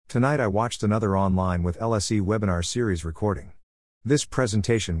Tonight I watched another Online with LSE webinar series recording. This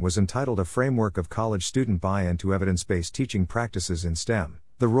presentation was entitled A Framework of College Student Buy-in to Evidence-Based Teaching Practices in STEM,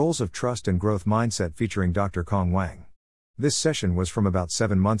 The Roles of Trust and Growth Mindset, featuring Dr. Kong Wang. This session was from about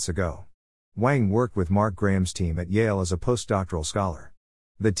 7 months ago. Wang worked with Mark Graham's team at Yale as a postdoctoral scholar.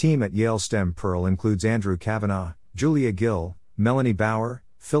 The team at Yale STEM Pearl includes Andrew Kavanagh, Julia Gill, Melanie Bauer,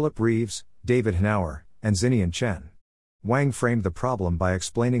 Philip Reeves, David Hanauer, and Xinian Chen. Wang framed the problem by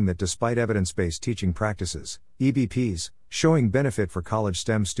explaining that despite evidence-based teaching practices, EBPs, showing benefit for college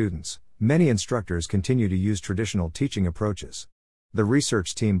STEM students, many instructors continue to use traditional teaching approaches. The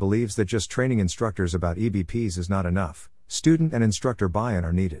research team believes that just training instructors about EBPs is not enough. Student and instructor buy-in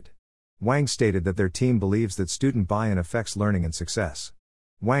are needed. Wang stated that their team believes that student buy-in affects learning and success.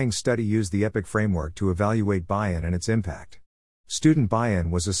 Wang's study used the EPIC framework to evaluate buy-in and its impact. Student buy-in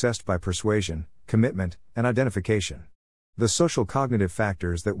was assessed by persuasion, commitment, and identification. The social cognitive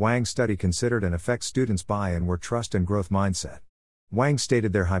factors that Wang's study considered and affect students' buy-in were trust and growth mindset. Wang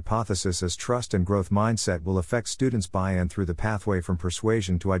stated their hypothesis as trust and growth mindset will affect students' buy-in through the pathway from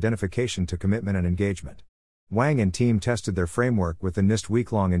persuasion to identification to commitment and engagement. Wang and team tested their framework with the NIST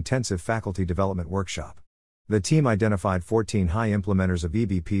week-long intensive faculty development workshop. The team identified 14 high implementers of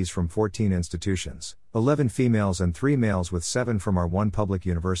EBPs from 14 institutions, 11 females and 3 males, with 7 from R1 public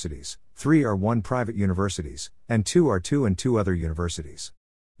universities, 3 R1 private universities, and 2 R2 and 2 other universities.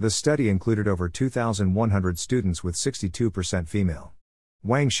 The study included over 2,100 students with 62% female.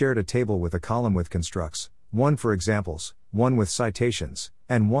 Wang shared a table with a column with constructs, one for examples, one with citations,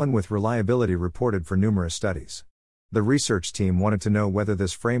 and one with reliability reported for numerous studies. The research team wanted to know whether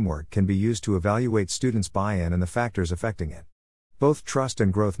this framework can be used to evaluate students' buy-in and the factors affecting it. Both trust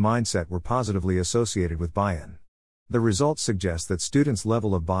and growth mindset were positively associated with buy-in. The results suggest that students'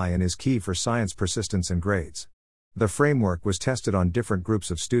 level of buy-in is key for science persistence and grades. The framework was tested on different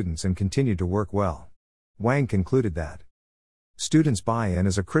groups of students and continued to work well. Wang concluded that students' buy-in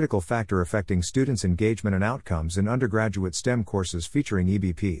is a critical factor affecting students' engagement and outcomes in undergraduate STEM courses featuring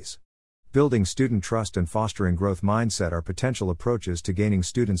EBPs. Building student trust and fostering growth mindset are potential approaches to gaining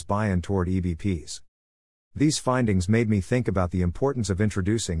students' buy-in toward EBPs. These findings made me think about the importance of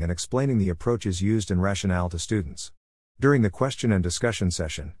introducing and explaining the approaches used and rationale to students. During the question and discussion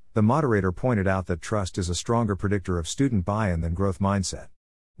session, the moderator pointed out that trust is a stronger predictor of student buy-in than growth mindset.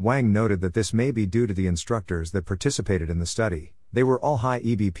 Wang noted that this may be due to the instructors that participated in the study; they were all high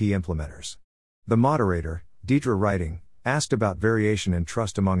EBP implementers. The moderator, Deidre Writing, asked about variation in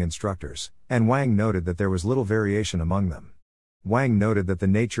trust among instructors, and Wang noted that there was little variation among them. Wang noted that the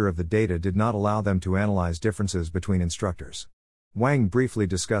nature of the data did not allow them to analyze differences between instructors. Wang briefly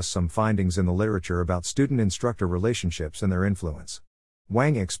discussed some findings in the literature about student-instructor relationships and their influence.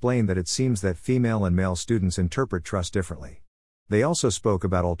 Wang explained that it seems that female and male students interpret trust differently. They also spoke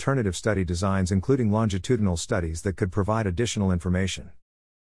about alternative study designs, including longitudinal studies that could provide additional information.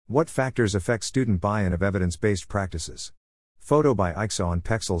 What factors affect student buy-in of evidence-based practices? Photo by Ikso on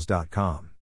Pexels.com.